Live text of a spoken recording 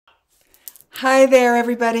Hi there,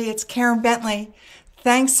 everybody. It's Karen Bentley.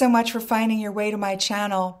 Thanks so much for finding your way to my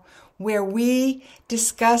channel, where we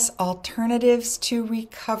discuss alternatives to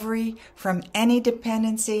recovery from any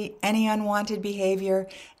dependency, any unwanted behavior,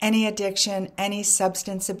 any addiction, any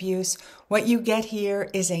substance abuse. What you get here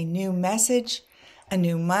is a new message, a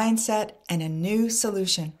new mindset, and a new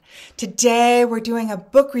solution. Today, we're doing a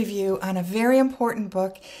book review on a very important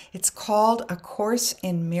book. It's called A Course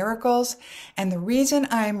in Miracles. And the reason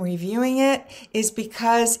I'm reviewing it is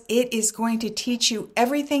because it is going to teach you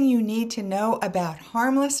everything you need to know about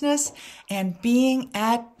harmlessness and being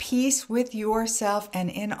at peace with yourself and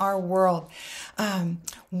in our world.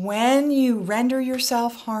 When you render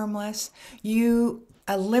yourself harmless, you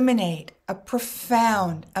eliminate a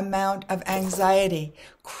profound amount of anxiety,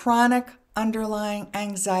 chronic underlying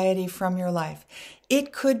anxiety from your life.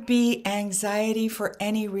 It could be anxiety for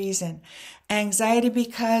any reason. Anxiety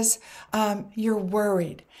because you're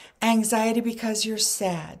worried. Anxiety because you're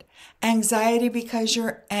sad. Anxiety because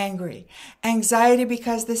you're angry. Anxiety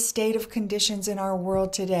because the state of conditions in our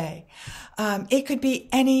world today. It could be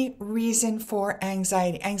any reason for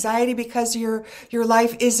anxiety. Anxiety because your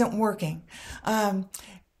life isn't working.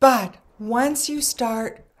 But once you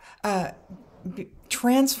start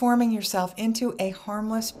transforming yourself into a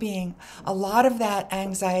harmless being, a lot of that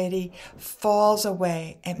anxiety falls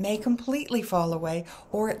away. It may completely fall away,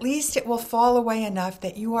 or at least it will fall away enough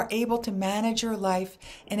that you are able to manage your life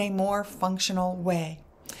in a more functional way.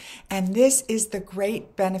 And this is the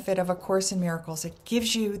great benefit of A Course in Miracles. It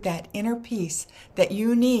gives you that inner peace that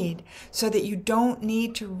you need so that you don't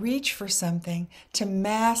need to reach for something to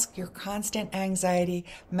mask your constant anxiety,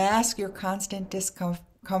 mask your constant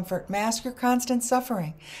discomfort, mask your constant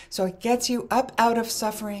suffering. So it gets you up out of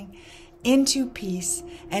suffering into peace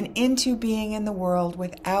and into being in the world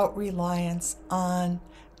without reliance on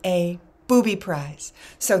a booby prize.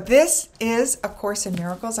 So this is A Course in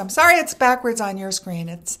Miracles. I'm sorry it's backwards on your screen.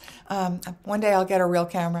 It's one day I'll get a real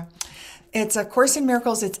camera. It's A Course in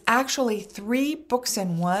Miracles. It's actually 3 books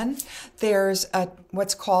in one. There's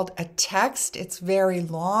what's called a text. It's very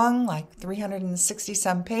long, like 360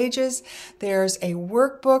 some pages. There's a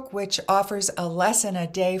workbook which offers a lesson a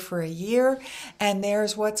day for a year. And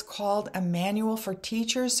there's what's called a manual for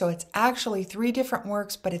teachers. So it's actually 3 different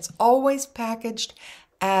works, but it's always packaged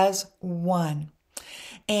as one.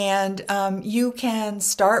 And you can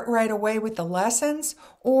start right away with the lessons,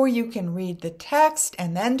 or you can read the text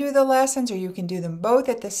and then do the lessons, or you can do them both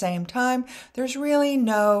at the same time. There's really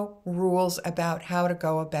no rules about how to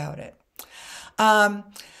go about it.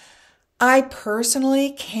 I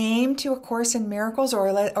personally came to A Course in Miracles,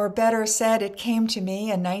 or better said, it came to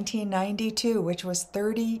me in 1992, which was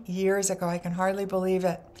 30 years ago. I can hardly believe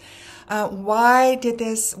it. Why did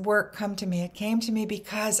this work come to me? It came to me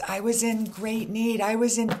because I was in great need. I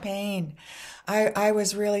was in pain. I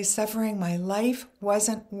was really suffering. My life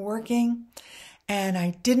wasn't working, and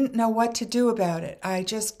I didn't know what to do about it. I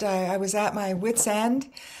was at my wit's end.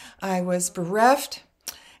 I was bereft,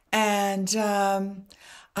 and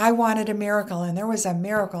I wanted a miracle, and there was a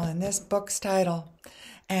miracle in this book's title.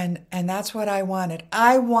 And that's what I wanted.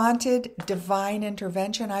 I wanted divine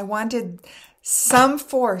intervention. I wanted some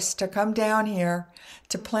force to come down here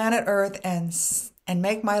to planet Earth and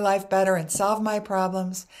make my life better and solve my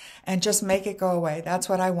problems and just make it go away. That's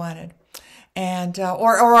what I wanted. And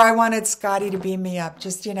or I wanted Scotty to beam me up,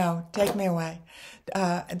 just take me away.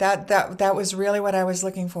 That was really what I was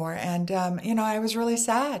looking for. And I was really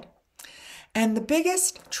sad. And the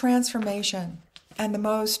biggest transformation and the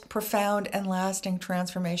most profound and lasting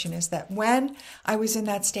transformation is that when I was in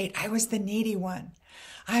that state, I was the needy one.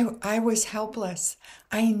 I was helpless.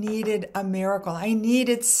 I needed a miracle. I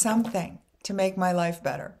needed something to make my life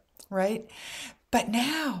better, right? But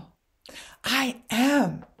now I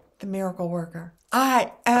am the miracle worker.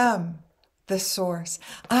 I am the source.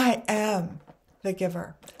 I am the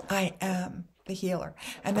giver. I am the healer.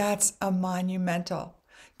 And that's a monumental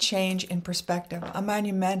change in perspective, a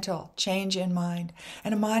monumental change in mind,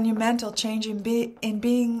 and a monumental change in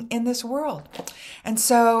being in this world. And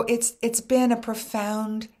so it's been a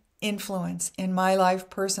profound influence in my life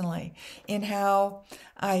personally, in how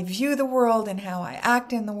I view the world, in how I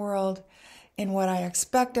act in the world, in what I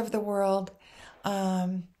expect of the world,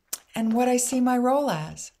 and what I see my role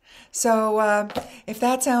as. So if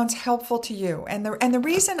that sounds helpful to you, and the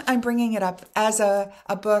reason I'm bringing it up as a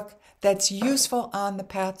book that's useful on the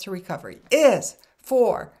path to recovery is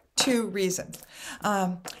for 2 reasons.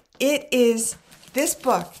 This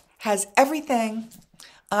book has everything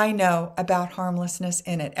I know about harmlessness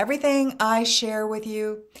in it. Everything I share with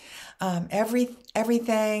you,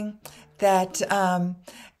 everything that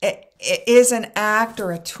it is an act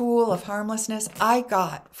or a tool of harmlessness, I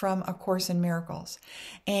got from A Course in Miracles.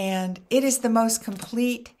 And it is the most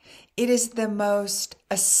complete, it is the most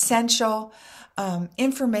essential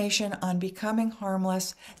information on becoming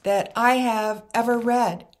harmless that I have ever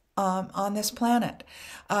read on this planet.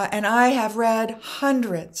 And I have read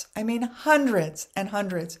hundreds and hundreds and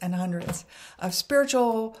hundreds of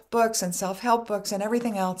spiritual books and self-help books and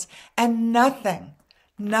everything else, and nothing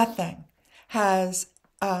has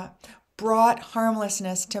brought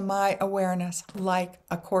harmlessness to my awareness like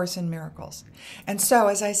A Course in Miracles. And so,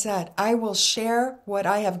 as I said, I will share what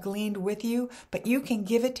I have gleaned with you, but you can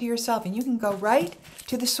give it to yourself, and you can go right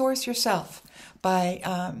to the source yourself by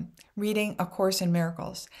reading A Course in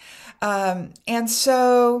Miracles. And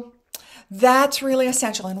so that's really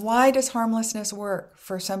essential. And why does harmlessness work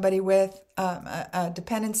for somebody with a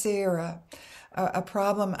dependency or a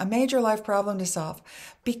problem, a major life problem to solve?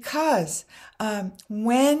 Because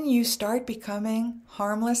when you start becoming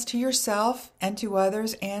harmless to yourself and to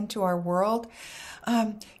others and to our world,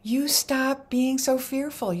 you stop being so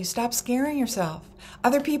fearful. You stop scaring yourself.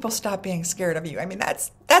 Other people stop being scared of you. I mean,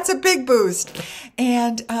 that's a big boost.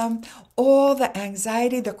 And all the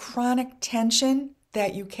anxiety, the chronic tension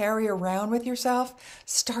that you carry around with yourself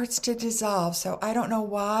starts to dissolve. So I don't know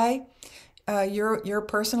why you're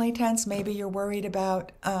personally tense. Maybe you're worried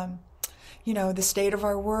about the state of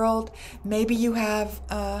our world. Maybe you have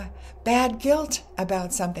bad guilt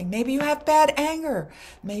about something. Maybe you have bad anger.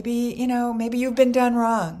 Maybe you've been done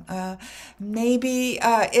wrong. Maybe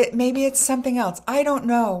it's something else. I don't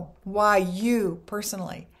know why you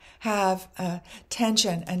personally have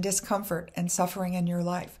tension and discomfort and suffering in your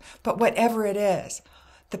life. But whatever it is,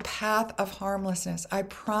 the path of harmlessness, I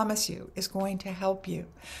promise you, is going to help you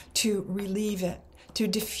to relieve it, to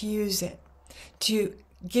diffuse it, to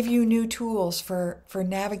give you new tools for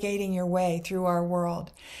navigating your way through our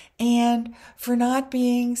world, and for not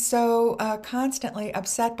being so constantly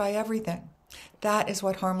upset by everything. That is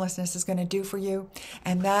what harmlessness is going to do for you,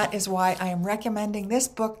 and that is why I am recommending this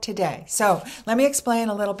book today. So let me explain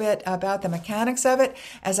a little bit about the mechanics of it.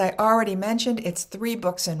 As I already mentioned, it's 3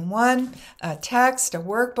 books in one: a text, a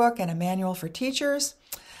workbook, and a manual for teachers.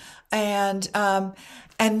 And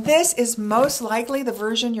this is most likely the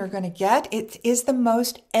version you're going to get. It is the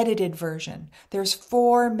most edited version. There's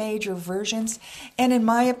 4 major versions, and in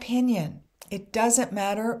my opinion, it doesn't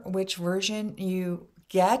matter which version you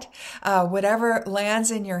get. Whatever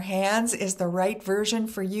lands in your hands is the right version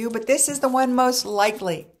for you, but this is the one most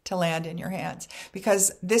likely to land in your hands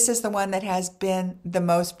because this is the one that has been the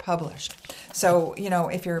most published. So,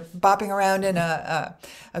 if you're bopping around in a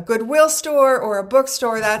Goodwill store or a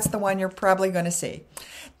bookstore, that's the one you're probably going to see.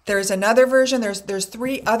 There's another version. There's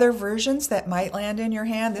 3 other versions that might land in your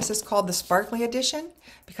hand. This is called the Sparkly Edition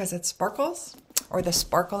because it sparkles, or the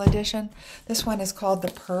Sparkle Edition. This one is called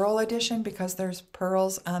the Pearl Edition because there's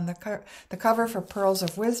pearls on the cover for Pearls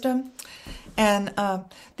of Wisdom. And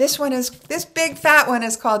this big fat one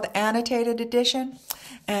is called the Annotated Edition.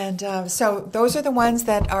 And so those are the ones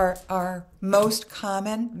that are most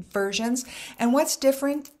common versions. And what's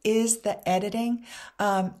different is the editing.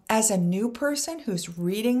 As a new person who's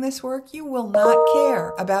reading this work, you will not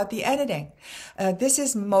care about the editing. This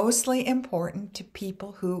is mostly important to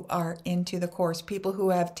people who are into the course, people who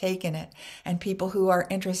have taken it, and people who are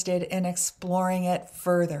interested in exploring it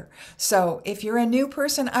further. So if you're a new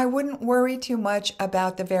person, I wouldn't worry too much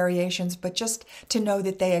about the variations, but just to know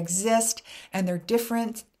that they exist and they're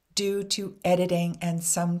different due to editing and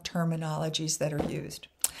some terminologies that are used.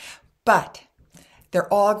 But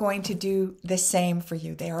they're all going to do the same for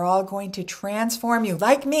you. They are all going to transform you,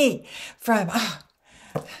 like me, from,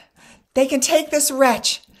 they can take this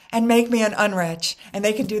wretch and make me an unwretch, and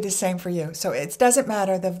they can do the same for you. So it doesn't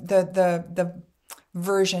matter. The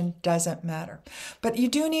version doesn't matter. But you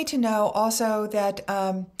do need to know also that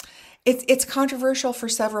it's controversial for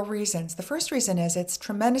several reasons. The first reason is it's a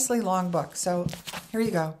tremendously long book. So here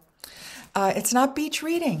you go. It's not beach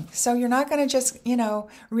reading. So you're not going to just,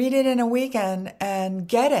 read it in a weekend and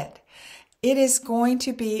get it. It is going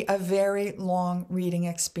to be a very long reading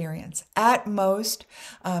experience. At most,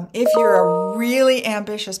 if you're a really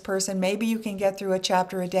ambitious person, maybe you can get through a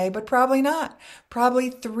chapter a day, but probably not. Probably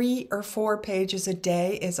 3 or 4 pages a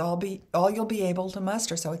day is all you'll be able to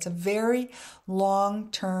muster. So it's a very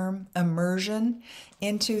long-term immersion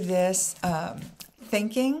into this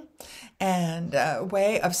thinking and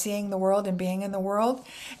way of seeing the world and being in the world.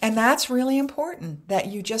 And that's really important, that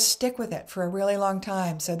you just stick with it for a really long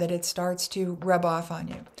time so that it starts to rub off on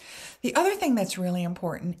you. The other thing that's really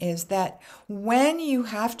important is that when you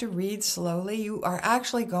have to read slowly, you are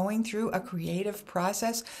actually going through a creative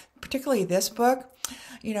process, particularly this book.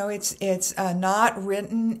 You know, it's not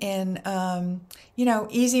written in,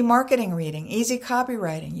 easy marketing reading, easy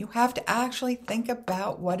copywriting. You have to actually think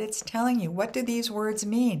about what it's telling you. What do these words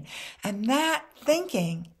mean? And that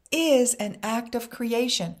thinking is an act of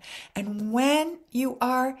creation. And when you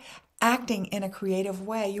are acting in a creative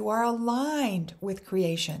way, you are aligned with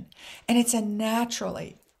creation. And it's a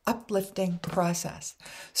naturally uplifting process.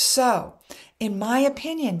 So, in my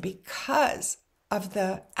opinion, because of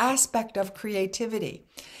the aspect of creativity,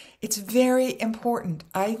 it's very important,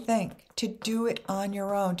 I think, to do it on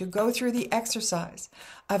your own, to go through the exercise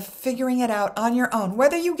of figuring it out on your own,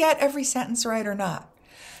 whether you get every sentence right or not.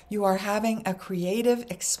 You are having a creative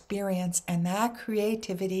experience, and that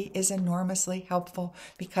creativity is enormously helpful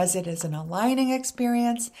because it is an aligning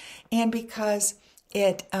experience and because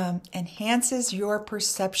it enhances your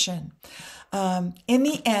perception. In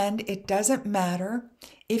the end, it doesn't matter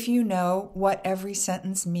if you know what every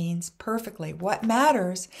sentence means perfectly. What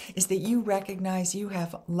matters is that you recognize you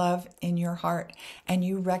have love in your heart and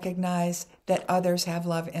you recognize that others have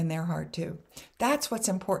love in their heart too. That's what's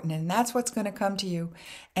important, and that's what's going to come to you.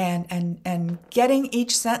 And getting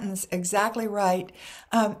each sentence exactly right,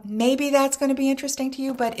 maybe that's going to be interesting to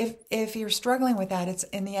you, but if you're struggling with that, it's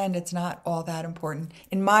in the end, it's not all that important.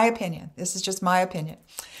 In my opinion, this is just my opinion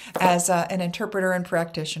as an interpreter and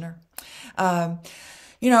practitioner.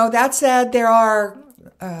 That said, there are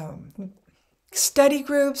study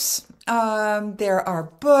groups, there are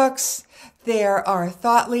books, there are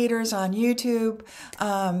thought leaders on YouTube.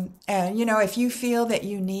 And, if you feel that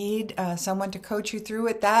you need someone to coach you through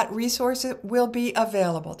it, that resource will be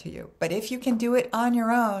available to you. But if you can do it on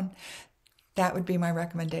your own, that would be my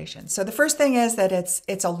recommendation. So the first thing is that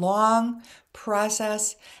it's a long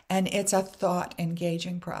process and it's a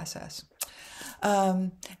thought-engaging process.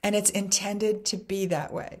 And it's intended to be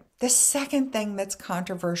that way. The second thing that's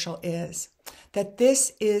controversial is that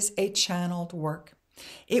this is a channeled work.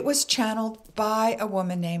 It was channeled by a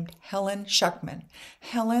woman named Helen Schuckman.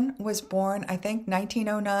 Helen was born, I think,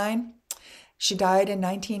 1909. She died in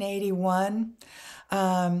 1981.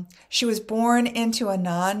 She was born into a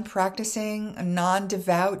non-practicing,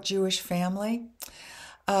 non-devout Jewish family.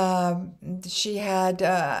 She had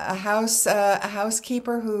a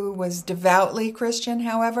housekeeper who was devoutly Christian,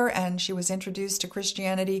 however, and she was introduced to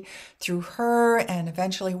Christianity through her and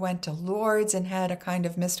eventually went to Lourdes and had a kind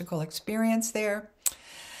of mystical experience there.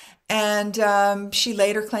 And she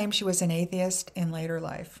later claimed she was an atheist in later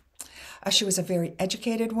life. She was a very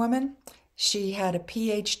educated woman. She had a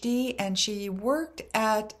PhD and she worked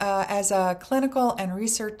as a clinical and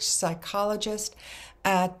research psychologist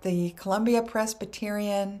at the Columbia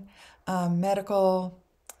Presbyterian Medical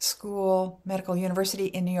University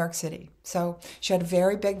in New York City. So she had a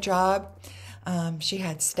very big job. She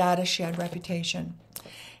had status, she had reputation.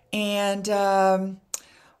 And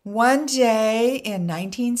one day in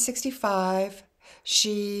 1965,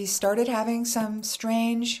 she started having some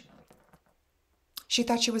strange, she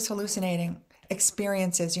thought she was hallucinating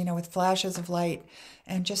experiences, with flashes of light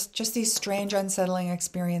and just these strange, unsettling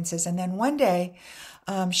experiences. And then one day,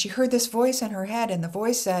 she heard this voice in her head, and the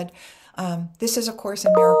voice said, "This is A Course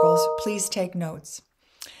in Miracles. Please take notes."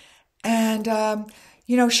 And,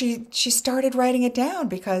 she started writing it down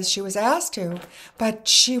because she was asked to, but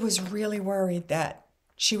she was really worried that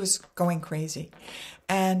she was going crazy.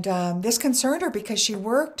 And this concerned her because she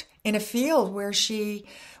worked in a field where she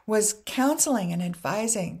was counseling and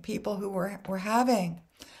advising people who were having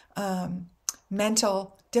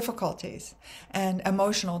mental difficulties and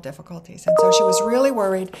emotional difficulties. And so she was really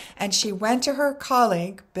worried, and she went to her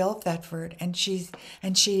colleague, Bill Thetford, and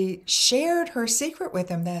she shared her secret with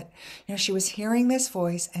him that, she was hearing this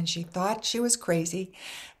voice and she thought she was crazy,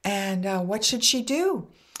 and what should she do?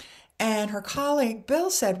 And her colleague, Bill,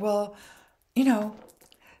 said, well,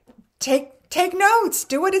 take notes,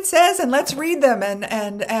 do what it says, and let's read them,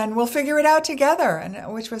 and we'll figure it out together.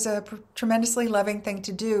 And which was a tremendously loving thing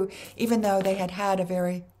to do, even though they had a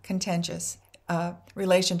very contentious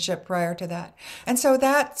relationship prior to that. And so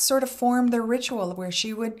that sort of formed the ritual where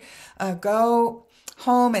she would go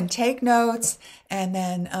home and take notes, and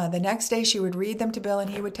then the next day she would read them to Bill, and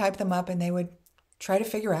he would type them up, and they would try to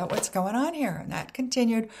figure out what's going on here. And that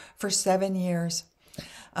continued for 7 years.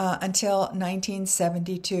 Until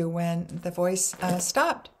 1972, when the voice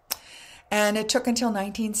stopped. And it took until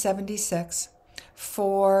 1976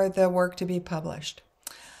 for the work to be published.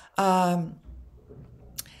 During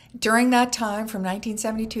that time, from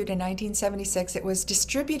 1972 to 1976, it was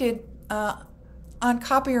distributed on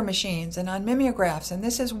copier machines and on mimeographs, and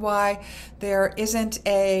this is why there isn't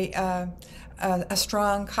a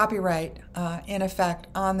strong copyright in effect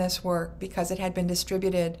on this work, because it had been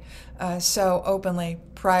distributed so openly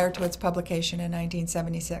prior to its publication in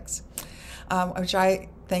 1976, which I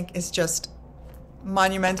think is just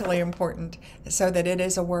monumentally important, so that it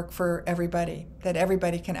is a work for everybody, that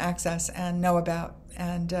everybody can access and know about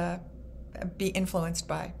and be influenced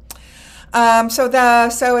by.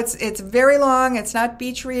 So it's very long. It's not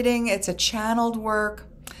beach reading. It's a channeled work.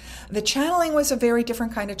 The channeling was a very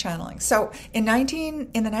different kind of channeling. So in the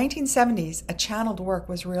 1970s, a channeled work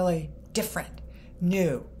was really different,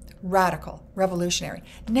 new, radical, revolutionary.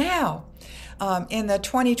 Now, in the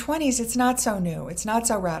 2020s, it's not so new. It's not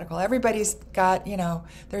so radical. Everybody's got,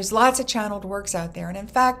 there's lots of channeled works out there. And in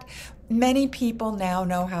fact, many people now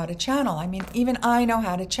know how to channel. I mean, even I know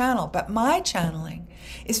how to channel, but my channeling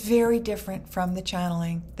is very different from the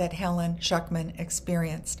channeling that Helen Schuckman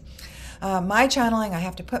experienced. My channeling, I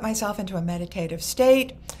have to put myself into a meditative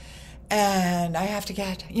state, and I have to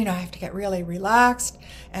get really relaxed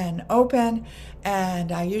and open,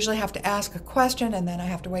 and I usually have to ask a question, and then I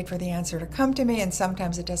have to wait for the answer to come to me, and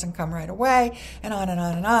sometimes it doesn't come right away, and on and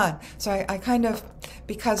on and on. So I kind of,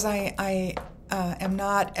 because I am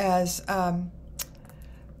not as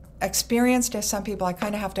experienced as some people, I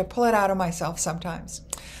kind of have to pull it out of myself sometimes.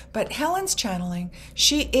 But Helen's channeling,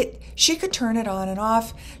 she could turn it on and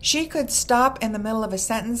off. She could stop in the middle of a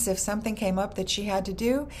sentence if something came up that she had to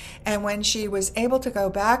do. And when she was able to go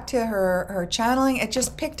back to her channeling, it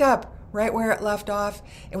just picked up right where it left off.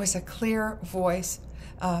 It was a clear voice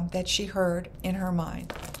that she heard in her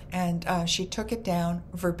mind. And she took it down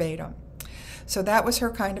verbatim. So that was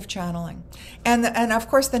her kind of channeling. And of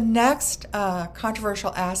course, the next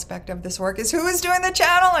controversial aspect of this work is, who is doing the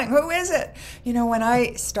channeling? Who is it? When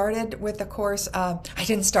I started with the course, I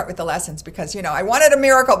didn't start with the lessons because, I wanted a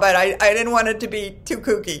miracle, but I didn't want it to be too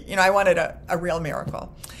kooky. I wanted a real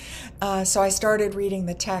miracle. So I started reading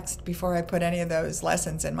the text before I put any of those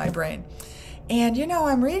lessons in my brain. And,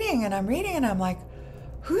 I'm reading and I'm like,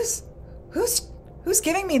 who's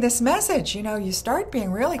giving me this message? You start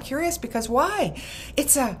being really curious, because why?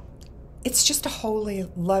 It's just a holy,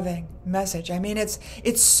 loving message. I mean,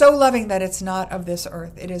 it's so loving that it's not of this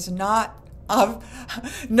earth. It is not of,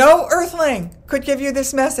 no earthling could give you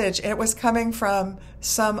this message. It was coming from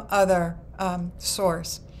some other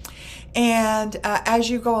source. And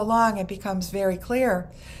as you go along, it becomes very clear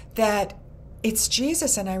that it's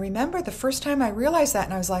Jesus. And I remember the first time I realized that,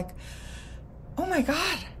 and I was like, oh my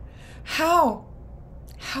God, how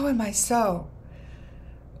am I so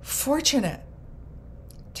fortunate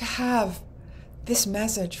to have this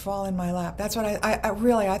message fall in my lap? That's what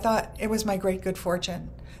I thought it was my great good fortune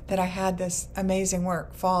that I had this amazing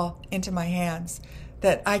work fall into my hands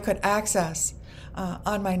that I could access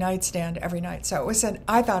on my nightstand every night. So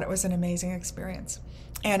I thought it was an amazing experience.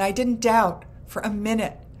 And I didn't doubt for a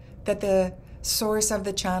minute that the source of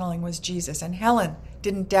the channeling was Jesus. And Helen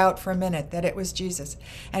didn't doubt for a minute that it was Jesus.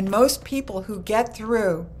 And most people who get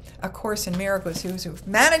through A Course in Miracles, who've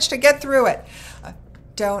managed to get through it,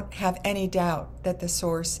 don't have any doubt that the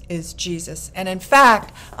source is Jesus. And in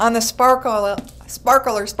fact, on the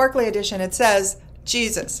Sparkly edition, it says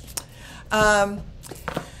Jesus.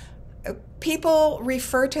 People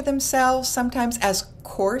refer to themselves sometimes as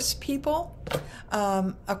Course people.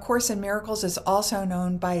 A Course in Miracles is also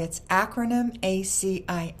known by its acronym,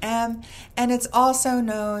 ACIM, and it's also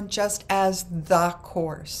known just as the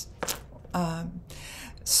Course.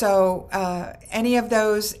 So any of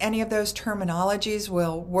those terminologies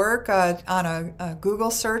will work on a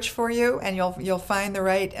Google search for you, and you'll find the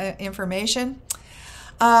right information.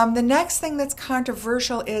 The next thing that's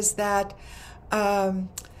controversial is that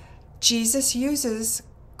Jesus uses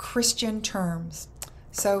Christian terms.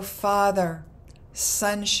 So Father,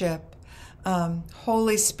 Sonship,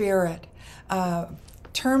 Holy Spirit,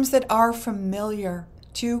 terms that are familiar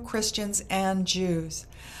to Christians and Jews.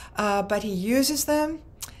 But he uses them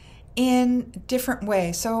in different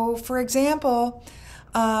ways. So, for example,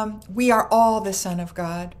 we are all the Son of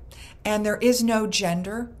God, and there is no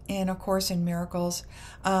gender in A Course in Miracles.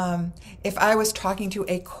 If I was talking to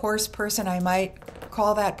a Course person, I might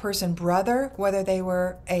call that person brother, whether they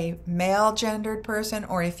were a male gendered person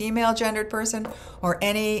or a female gendered person or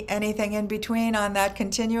anything in between on that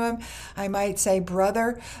continuum. I might say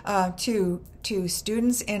brother to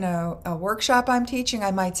students in a workshop I'm teaching.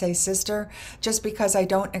 I might say sister, just because I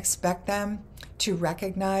don't expect them to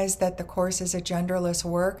recognize that the course is a genderless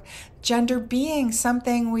work. Gender being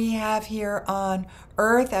something we have here on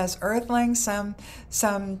earth as earthlings,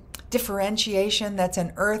 some differentiation that's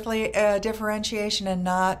an earthly differentiation and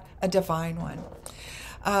not a divine one.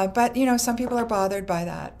 But some people are bothered by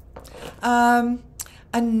that.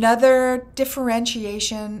 Another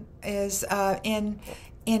differentiation is in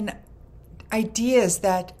ideas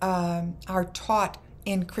that are taught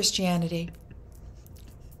in Christianity.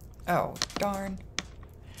 Oh, darn.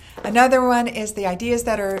 Another one is the ideas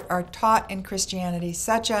that are taught in Christianity,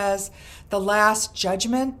 such as the Last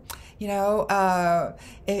Judgment.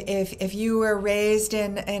 If you were raised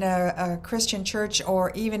in a Christian church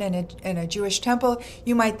or even in a Jewish temple,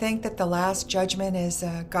 you might think that the Last Judgment is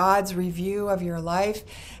God's review of your life,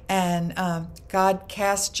 and God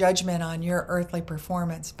casts judgment on your earthly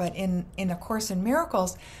performance. But in A Course in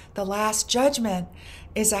Miracles, the Last Judgment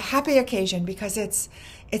is a happy occasion because it's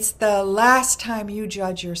the last time you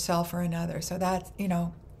judge yourself or another. So that,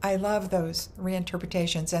 I love those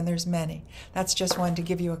reinterpretations, and there's many. That's just one to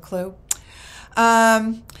give you a clue.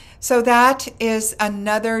 So that is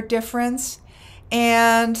another difference.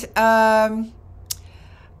 And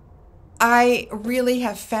I really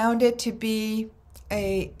have found it to be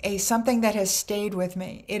a something that has stayed with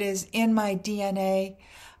me. It is in my DNA.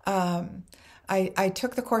 I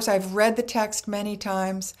took the course. I've read the text many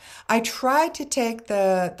times. I tried to take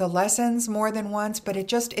the lessons more than once, but it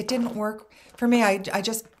didn't work for me. I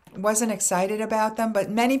just wasn't excited about them, but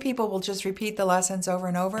many people will just repeat the lessons over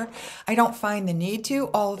and over. I don't find the need to,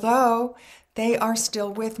 although they are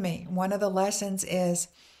still with me. One of the lessons is,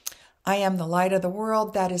 I am the light of the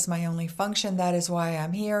world. That is my only function. That is why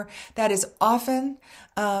I'm here. That is often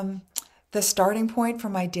the starting point for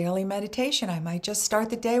my daily meditation. I might just start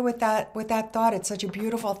the day with that thought. It's such a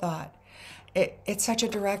beautiful thought. It's such a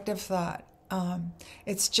directive thought.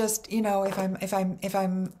 It's just, if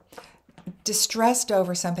I'm distressed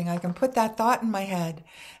over something, I can put that thought in my head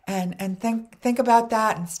and think about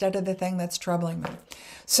that instead of the thing that's troubling me.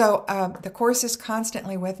 So the course is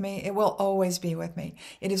constantly with me. It will always be with me.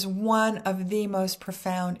 It is one of the most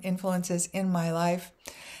profound influences in my life.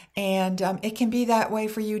 And it can be that way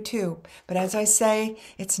for you too. But as I say,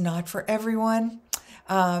 it's not for everyone.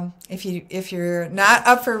 If you're not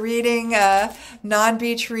up for reading,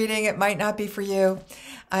 non-beach reading, it might not be for you.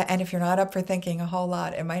 And if you're not up for thinking a whole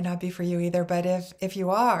lot, it might not be for you either. But if you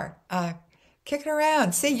are, kick it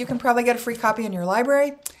around. See, you can probably get a free copy in your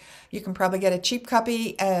library. You can probably get a cheap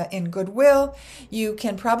copy in Goodwill. You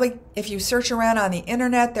can probably, if you search around on the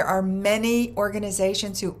internet, there are many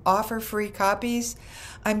organizations who offer free copies.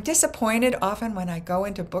 I'm disappointed often when I go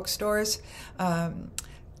into bookstores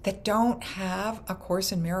that don't have A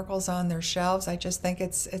Course in Miracles on their shelves. I just think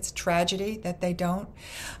it's tragedy that they don't.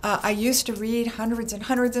 I used to read hundreds and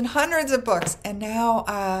hundreds and hundreds of books, and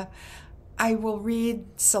now I will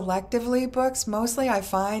read selectively books. Mostly I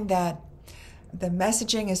find that the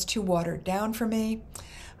messaging is too watered down for me,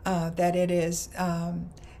 that it is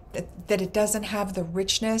that it doesn't have the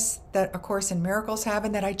richness that A Course in Miracles have,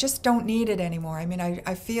 and that I just don't need it anymore. I mean,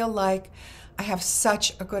 I feel like I have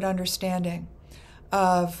such a good understanding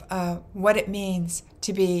of what it means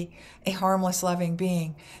to be a harmless, loving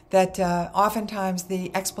being, that oftentimes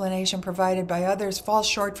the explanation provided by others falls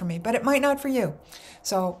short for me, but it might not for you.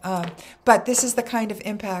 So, but this is the kind of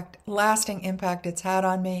impact, lasting impact it's had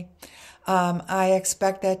on me. I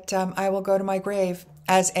expect that I will go to my grave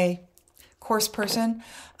as a Course person,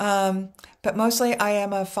 but mostly I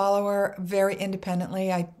am a follower very independently.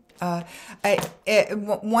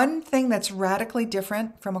 One thing that's radically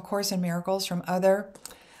different from A Course in Miracles from other,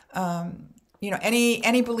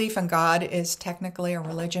 any belief in God is technically a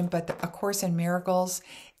religion, but A Course in Miracles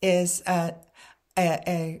is a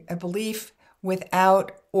belief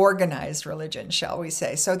without organized religion, shall we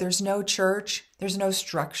say. So there's no church, there's no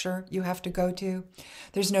structure you have to go to,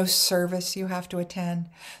 there's no service you have to attend,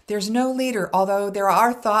 there's no leader, although there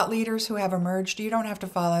are thought leaders who have emerged. You don't have to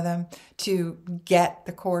follow them to get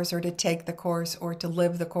the Course or to take the Course or to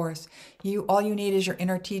live the Course. All you need is your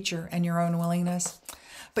inner teacher and your own willingness.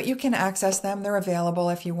 But you can access them, they're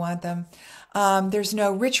available if you want them. There's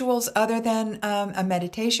no rituals other than a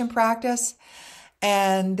meditation practice.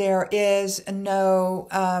 And there is no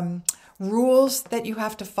rules that you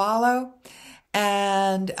have to follow.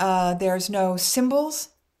 And there's no symbols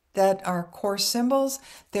that are Course symbols.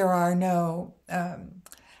 There are no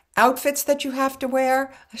outfits that you have to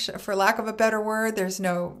wear, for lack of a better word. There's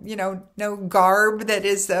no, no garb that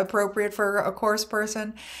is appropriate for a course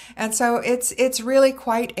person. And so it's really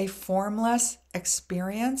quite a formless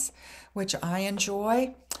experience, which I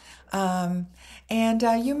enjoy. And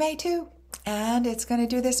you may too. And it's going to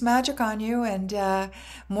do this magic on you and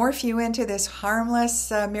morph you into this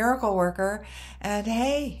harmless miracle worker. And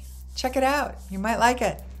hey, check it out. You might like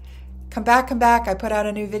it. Come back, come back. I put out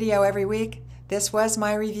a new video every week. This was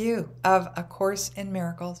my review of A Course in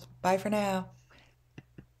Miracles. Bye for now.